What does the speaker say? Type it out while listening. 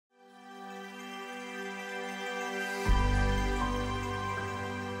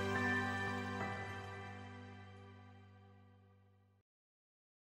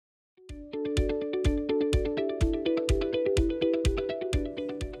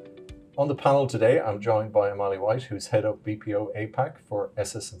On the panel today, I'm joined by Amali White, who's Head of BPO APAC for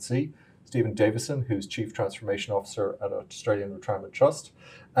SS&C, Stephen Davison, who's Chief Transformation Officer at Australian Retirement Trust,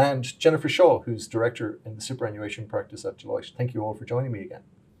 and Jennifer Shaw, who's Director in the Superannuation Practice at Deloitte. Thank you all for joining me again.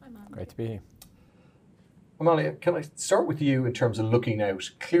 Hi, Martin. Great to be here. Amalia, can I start with you in terms of looking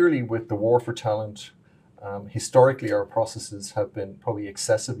out? Clearly, with the war for talent, historically our processes have been probably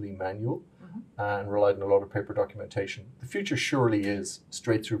excessively manual and relied on a lot of paper documentation. The future surely is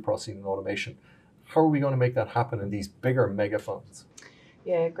straight through processing and automation. How are we going to make that happen in these bigger mega funds?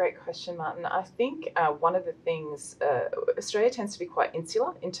 Yeah, great question, Martin. I think one of the things, Australia tends to be quite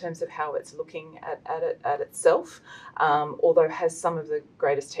insular in terms of how it's looking at itself, although it has some of the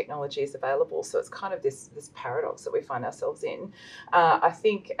greatest technologies available. So it's kind of this paradox that we find ourselves in. I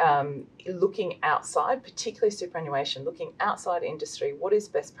think looking outside, particularly superannuation, looking outside industry, what is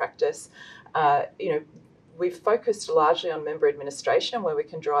best practice? We've focused largely on member administration where we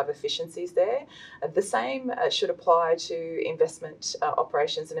can drive efficiencies there. The same should apply to investment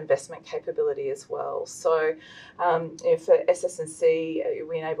operations and investment capability as well. So for SS&C,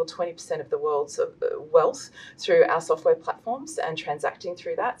 we enable 20% of the world's wealth through our software platforms and transacting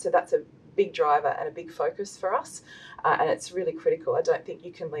through that. So that's a big driver and a big focus for us. And it's really critical. I don't think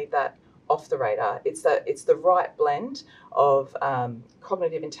you can leave that off the radar. It's the right blend of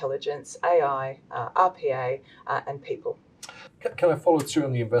cognitive intelligence, AI, RPA, and people. Can I follow through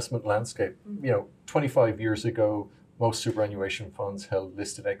on the investment landscape? 25 years ago, most superannuation funds held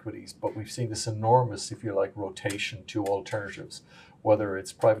listed equities, but we've seen this enormous, if you like, rotation to alternatives, whether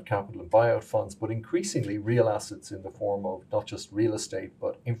it's private capital and buyout funds, but increasingly real assets in the form of not just real estate,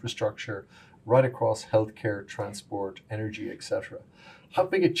 but infrastructure, right across healthcare, transport, energy, etc. How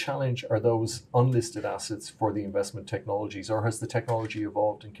big a challenge are those unlisted assets for the investment technologies, or has the technology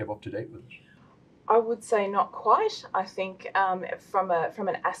evolved and kept up to date with it? I would say not quite. I think from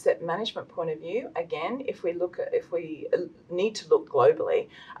an asset management point of view, again, if we need to look globally,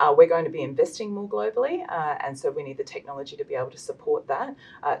 we're going to be investing more globally, and so we need the technology to be able to support that,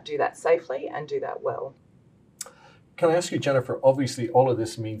 do that safely, and do that well. Can I ask you, Jennifer, obviously all of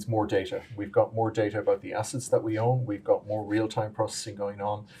this means more data. We've got more data about the assets that we own. We've got more real-time processing going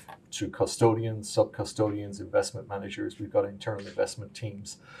on to custodians, sub-custodians, investment managers. We've got internal investment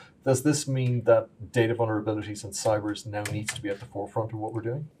teams. Does this mean that data vulnerabilities and cybers now needs to be at the forefront of what we're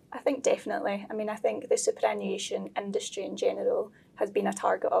doing? I think definitely. I think the superannuation industry in general has been a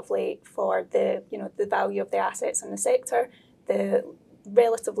target of late for the value of the assets in the sector, the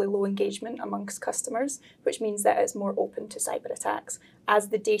relatively low engagement amongst customers, which means that it's more open to cyber attacks. As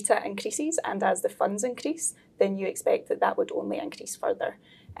the data increases and as the funds increase, then you expect that would only increase further.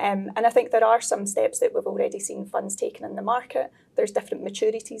 And I think there are some steps that we've already seen funds taken in the market. There's different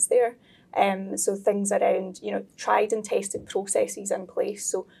maturities there. So things around, tried and tested processes in place.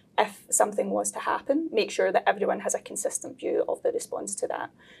 So if something was to happen, make sure that everyone has a consistent view of the response to that.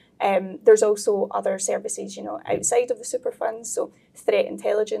 There's also other services, outside of the super funds. So threat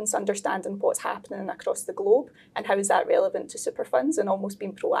intelligence, understanding what's happening across the globe and how is that relevant to super funds and almost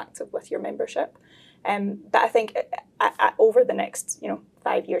being proactive with your membership. But I think over the next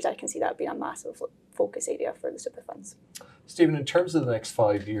 5 years, I can see that being a massive focus area for the super funds. Stephen, in terms of the next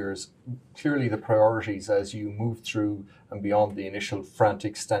 5 years, clearly the priorities as you move through and beyond the initial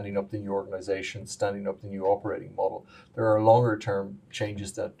frantic standing up the new organization, standing up the new operating model, there are longer term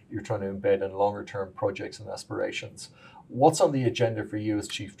changes that you're trying to embed in longer term projects and aspirations. What's on the agenda for you as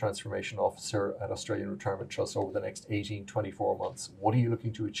Chief Transformation Officer at Australian Retirement Trust over the next 18, 24 months? What are you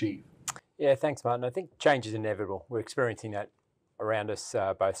looking to achieve? Yeah, thanks, Martin. I think change is inevitable. We're experiencing that around us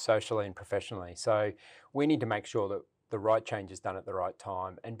both socially and professionally. So we need to make sure that the right change is done at the right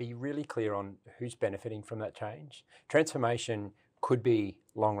time and be really clear on who's benefiting from that change. Transformation could be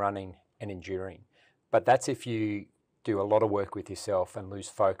long running and enduring, but that's if you do a lot of work with yourself and lose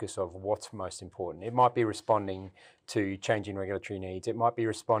focus of what's most important. It might be responding to changing regulatory needs. It might be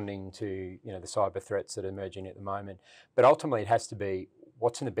responding to the cyber threats that are emerging at the moment. But ultimately it has to be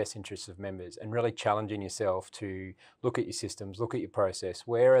what's in the best interests of members and really challenging yourself to look at your systems, look at your process.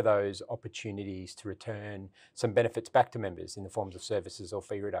 Where are those opportunities to return some benefits back to members in the forms of services or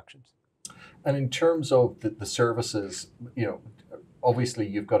fee reductions? And in terms of the services, obviously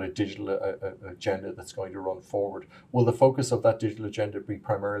you've got a digital agenda that's going to run forward. Will the focus of that digital agenda be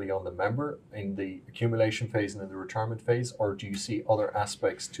primarily on the member in the accumulation phase and in the retirement phase, or do you see other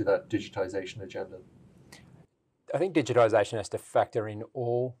aspects to that digitization agenda? I think digitisation has to factor in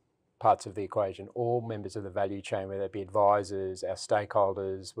all parts of the equation, all members of the value chain, whether it be advisors, our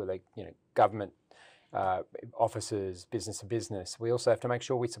stakeholders, whether government officers, business to business. We also have to make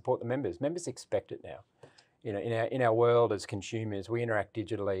sure we support the members. Members expect it now. You know, in our world as consumers, we interact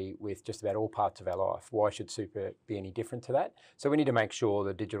digitally with just about all parts of our life. Why should super be any different to that? So we need to make sure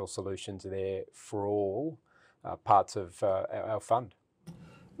the digital solutions are there for all parts of our fund.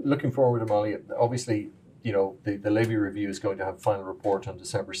 Looking forward, Amali, obviously, you know, the Levy Review is going to have a final report on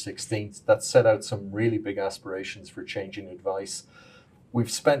December 16th. That set out some really big aspirations for changing advice. We've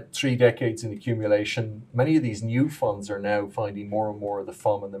spent 3 decades in accumulation. Many of these new funds are now finding more and more of the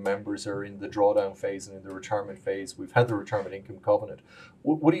FUM and the members are in the drawdown phase and in the retirement phase. We've had the retirement income covenant.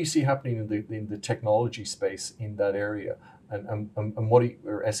 What do you see happening in the technology space in that area? And what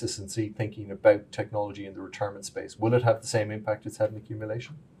are SS&C thinking about technology in the retirement space? Will it have the same impact it's had in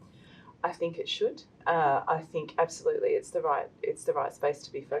accumulation? I think it should. I think absolutely it's the right space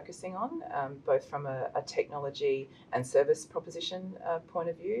to be focusing on, both from a technology and service proposition point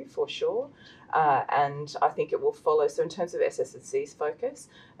of view, for sure. And I think it will follow. So in terms of SS&C's focus,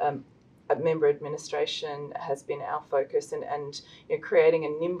 a member administration has been our focus, and you know, creating a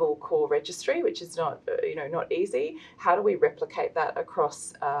nimble core registry, which is not easy. How do we replicate that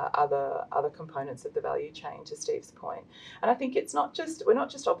across other components of the value chain? To Steve's point, and I think we're not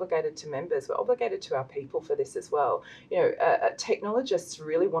just obligated to members; we're obligated to our people for this as well. You know, technologists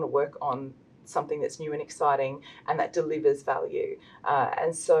really want to work on something that's new and exciting and that delivers value,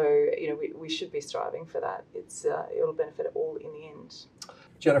 and so you know we should be striving for that. It'll benefit all in the end.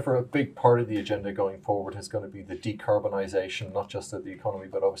 Jennifer, a big part of the agenda going forward is going to be the decarbonisation, not just of the economy,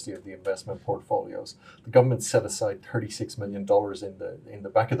 but obviously of the investment portfolios. The government set aside $36 million in the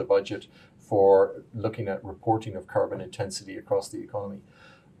back of the budget for looking at reporting of carbon intensity across the economy.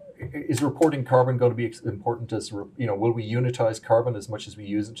 Is reporting carbon going to be important as, will we unitize carbon as much as we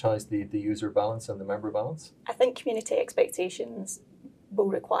unitize the user balance and the member balance? I think community expectations will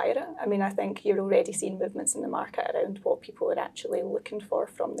require it. I mean, I think you're already seeing movements in the market around what people are actually looking for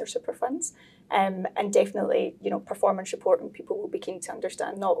from their super funds. And definitely, performance reporting, people will be keen to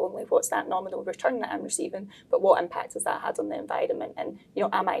understand not only what's that nominal return that I'm receiving, but what impact has that had on the environment, and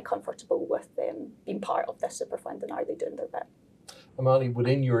am I comfortable with them being part of this super fund, and are they doing their bit? Amali,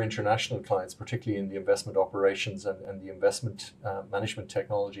 within your international clients, particularly in the investment operations and the investment management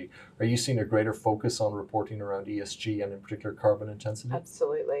technology, are you seeing a greater focus on reporting around ESG and in particular carbon intensity?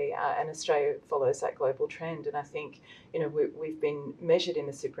 Absolutely, and Australia follows that global trend. And I think we've been measured in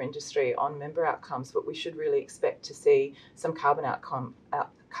the super industry on member outcomes, but we should really expect to see some carbon outcomes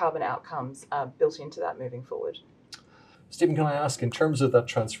built into that moving forward. Stephen, can I ask, in terms of that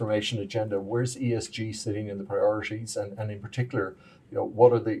transformation agenda, where's ESG sitting in the priorities, and in particular,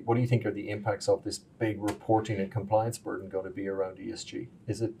 what do you think are the impacts of this big reporting and compliance burden going to be around ESG?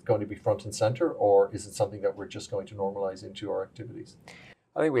 Is it going to be front and center, or is it something that we're just going to normalize into our activities?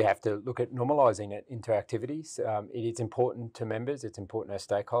 I think we have to look at normalising it into activities. It is important to members, it's important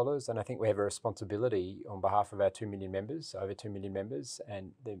to our stakeholders, and I think we have a responsibility on behalf of our 2 million members, over 2 million members,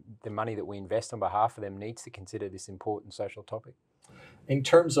 and the money that we invest on behalf of them needs to consider this important social topic. In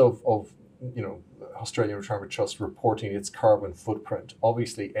terms of Australian Retirement Trust reporting its carbon footprint,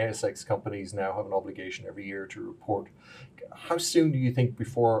 obviously ASX companies now have an obligation every year to report. How soon do you think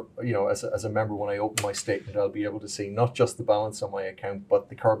before, as a member, when I open my statement, I'll be able to see not just the balance on my account, but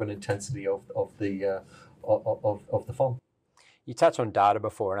the carbon intensity of the fund? You touched on data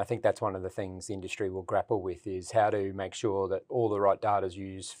before, and I think that's one of the things the industry will grapple with, is how to make sure that all the right data is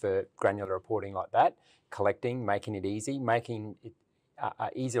used for granular reporting like that. Collecting, making it easy, making it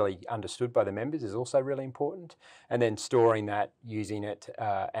easily understood by the members is also really important, and then storing that, using it,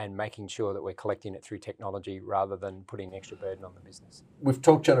 and making sure that we're collecting it through technology rather than putting extra burden on the business. We've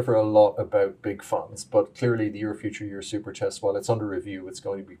talked, Jennifer, a lot about big funds, but clearly the Your Future Year Super Test, while it's under review, it's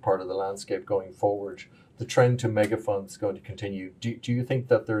going to be part of the landscape going forward. The trend to mega funds is going to continue. Do you think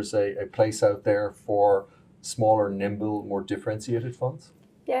that there's a place out there for smaller, nimble, more differentiated funds?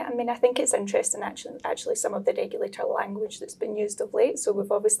 Yeah, I mean, I think it's interesting actually some of the regulator language that's been used of late. So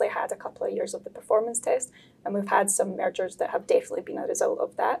we've obviously had a couple of years of the performance test, and we've had some mergers that have definitely been a result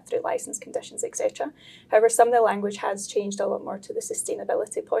of that through licence conditions, etc. However, some of the language has changed a lot more to the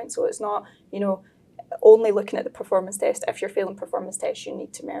sustainability point. So it's not, only looking at the performance test. If you're failing performance tests, you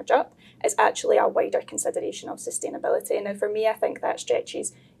need to merge up. It's actually a wider consideration of sustainability. And now for me, I think that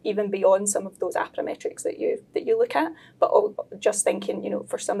stretches even beyond some of those APRA metrics that you look at, but just thinking,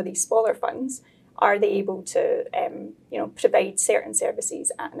 for some of these smaller funds, are they able to, provide certain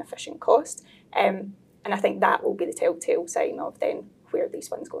services at an efficient cost? And I think that will be the telltale sign of then where these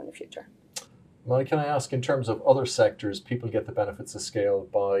funds go in the future. Molly, can I ask, in terms of other sectors, people get the benefits of scale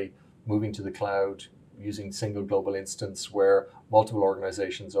by moving to the cloud, using single global instance where multiple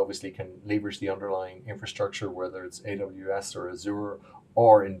organizations obviously can leverage the underlying infrastructure, whether it's AWS or Azure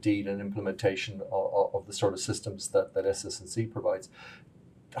or indeed an implementation of the sort of systems that SS&C provides.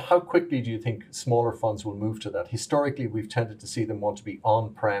 How quickly do you think smaller funds will move to that? Historically, we've tended to see them want to be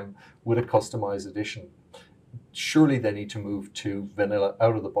on-prem with a customized edition. Surely they need to move to vanilla,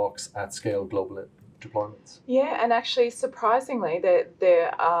 out-of-the-box, at-scale global deployments. Yeah, and actually, surprisingly,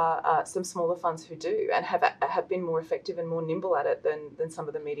 there are some smaller funds who do and have been more effective and more nimble at it than some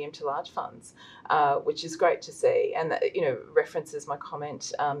of the medium to large funds, which is great to see. And that, references my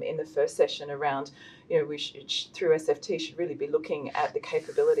comment in the first session around, we through SFT should really be looking at the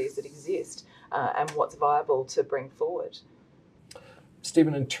capabilities that exist and what's viable to bring forward.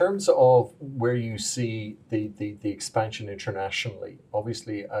 Stephen, in terms of where you see the expansion internationally,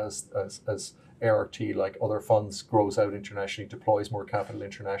 obviously as ART, like other funds, grows out internationally, deploys more capital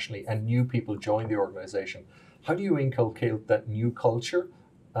internationally, and new people join the organization, how do you inculcate that new culture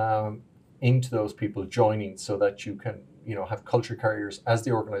into those people joining so that you can have culture carriers as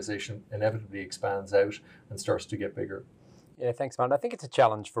the organization inevitably expands out and starts to get bigger? Yeah, thanks, Martin. I think it's a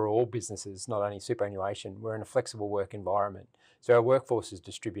challenge for all businesses, not only superannuation. We're in a flexible work environment, so our workforce is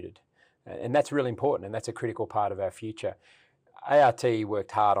distributed, and that's really important, and that's a critical part of our future. ART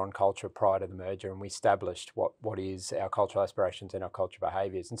worked hard on culture prior to the merger, and we established what is our cultural aspirations and our cultural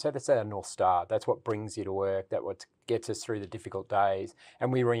behaviours. And so that's our North Star. That's what brings you to work, that's what gets us through the difficult days,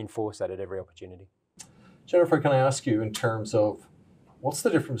 and we reinforce that at every opportunity. Jennifer, can I ask you, in terms of what's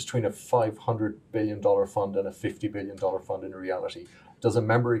the difference between a $500 billion fund and a $50 billion fund in reality? Does a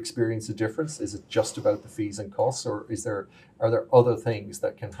member experience a difference? Is it just about the fees and costs, or are there other things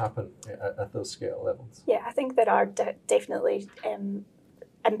that can happen at those scale levels? Yeah, I think there are definitely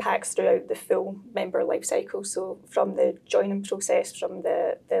impacts throughout the full member life cycle. So from the joining process, from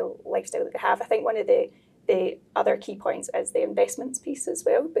the lifestyle that they have, I think one of the other key points is the investments piece as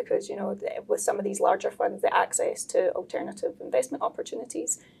well, because with some of these larger funds, the access to alternative investment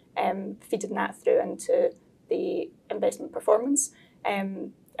opportunities, feeding that through into the investment performance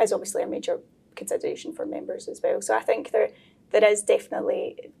is obviously a major consideration for members as well. So I think there is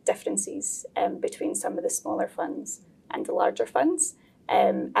definitely differences between some of the smaller funds and the larger funds.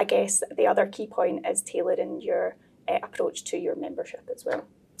 I guess the other key point is tailoring your approach to your membership as well.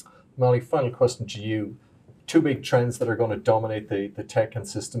 Molly, final question to you. Two big trends that are going to dominate the tech and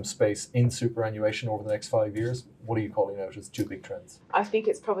system space in superannuation over the next 5 years. What are you calling out as two big trends? I think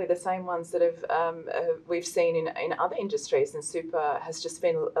it's probably the same ones that we've seen in other industries, and super has just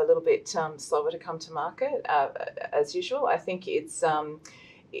been a little bit slower to come to market as usual. I think it's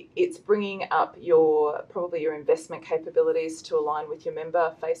bringing up your investment capabilities to align with your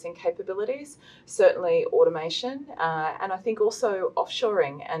member-facing capabilities, certainly automation, and I think also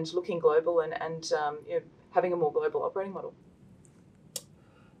offshoring and looking global and having a more global operating model.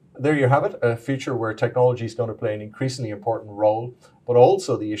 There you have it, a future where technology is going to play an increasingly important role, but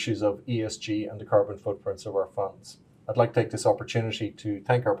also the issues of ESG and the carbon footprints of our funds. I'd like to take this opportunity to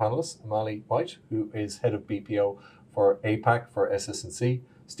thank our panellists, Molly White, who is Head of BPO for APAC for SS&C,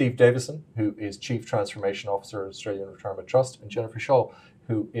 Steve Davison, who is Chief Transformation Officer at Australian Retirement Trust, and Jennifer Shaw,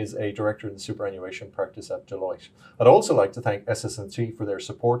 who is a Director in the Superannuation Practice at Deloitte. I'd also like to thank SS&C for their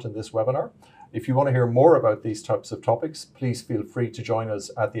support in this webinar. If you want to hear more about these types of topics, please feel free to join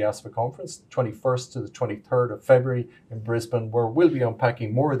us at the ASFA conference, 21st to the 23rd of February in Brisbane, where we'll be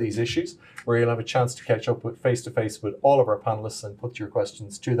unpacking more of these issues, where you'll have a chance to catch up with face-to-face with all of our panellists and put your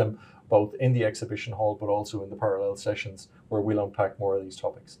questions to them, both in the exhibition hall, but also in the parallel sessions, where we'll unpack more of these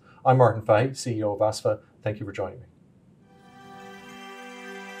topics. I'm Martin Fahey, CEO of ASFA. Thank you for joining me.